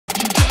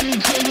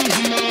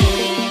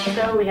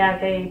So we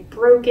have a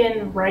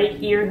broken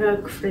right ear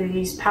hook for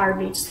these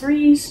Powerbeats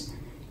 3s.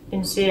 You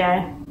can see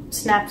I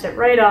snapped it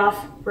right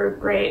off,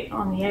 broke right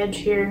on the edge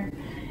here.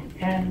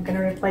 And I'm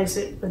gonna replace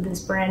it with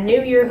this brand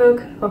new ear hook.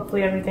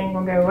 Hopefully everything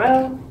will go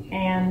well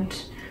and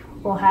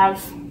we'll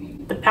have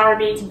the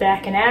Powerbeats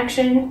back in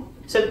action.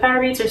 So the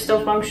Powerbeats are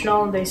still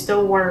functional, they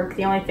still work.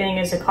 The only thing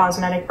is a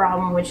cosmetic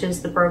problem, which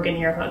is the broken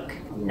ear hook.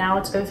 Now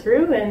let's go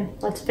through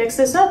and let's fix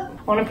this up.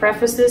 I want to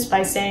preface this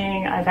by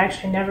saying I've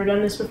actually never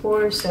done this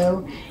before,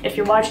 so if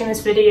you're watching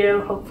this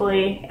video,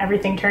 hopefully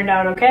everything turned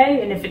out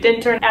okay. And if it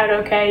didn't turn out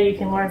okay, you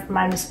can learn from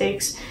my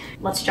mistakes.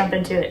 Let's jump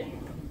into it.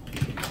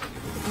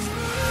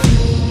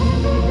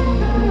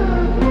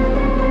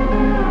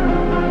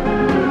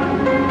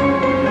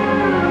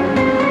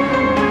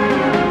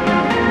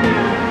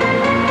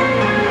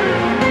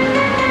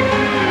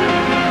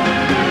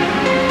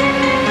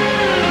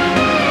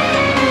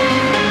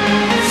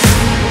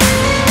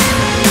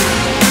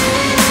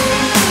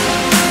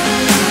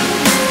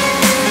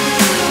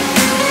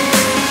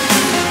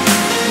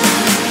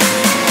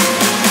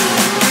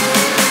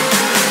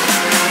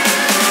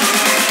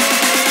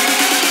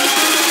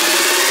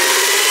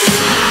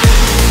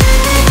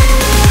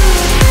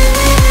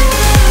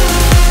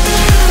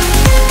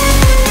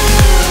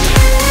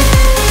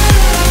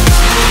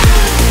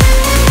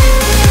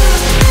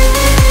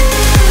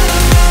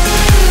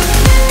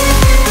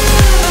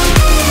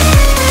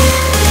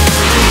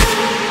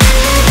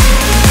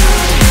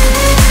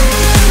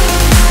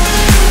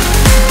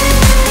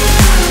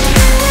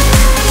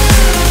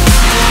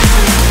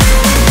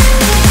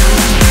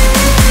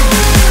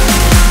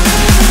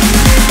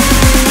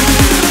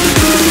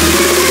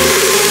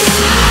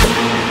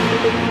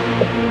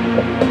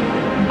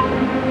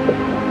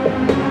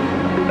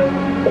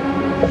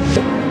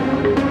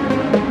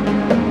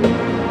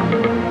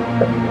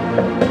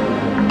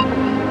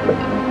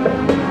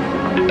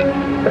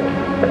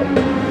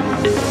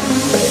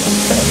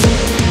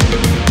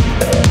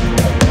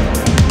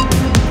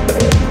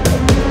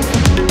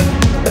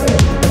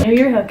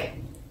 Ear hook.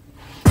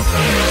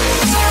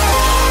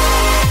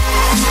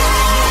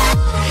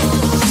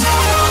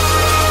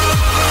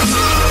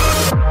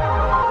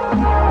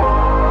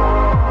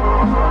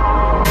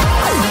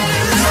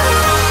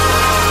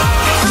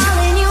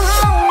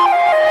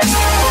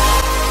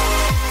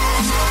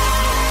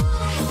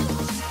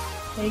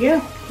 There you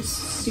go. Just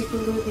super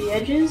glue the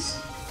edges.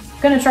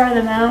 I'm gonna try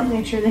them out,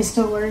 make sure they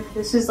still work.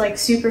 This is like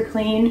super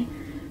clean.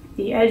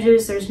 The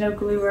edges, there's no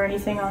glue or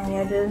anything on the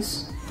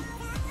edges.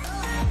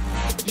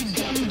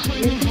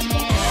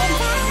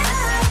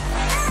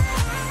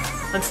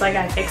 Looks like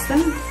I fixed them.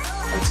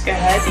 Let's go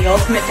ahead. The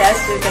ultimate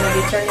test is going to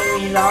be turning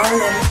these on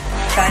and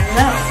trying them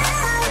out.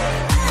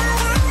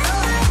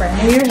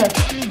 Brand new ear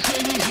hook.